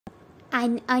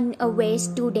An unaware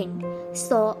student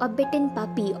saw a bitten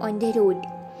puppy on the road.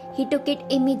 He took it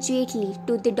immediately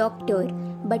to the doctor,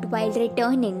 but while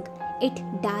returning, it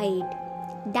died.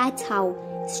 That's how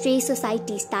Stray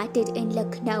Society started in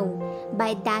Lucknow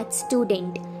by that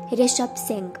student, Rishabh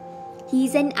Singh.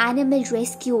 He's an animal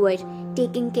rescuer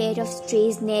taking care of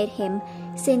strays near him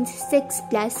since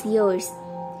 6+ years.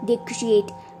 They create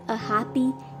a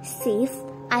happy, safe,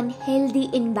 and healthy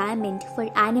environment for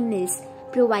animals,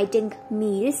 providing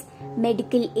meals,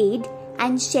 medical aid,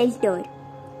 and shelter.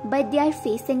 But they are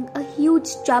facing a huge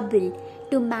trouble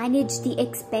to manage the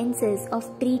expenses of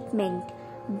treatment,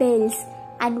 bills,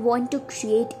 and want to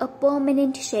create a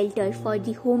permanent shelter for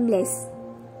the homeless.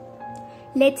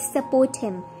 Let's support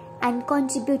him and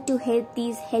contribute to help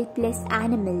these helpless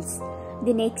animals.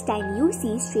 The next time you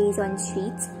see strays on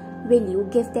streets, will you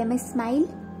give them a smile?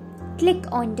 Click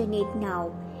on donate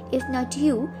now. If not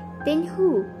you, then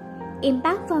who?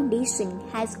 Impaac Foundation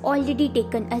has already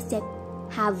taken a step.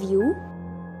 Have you?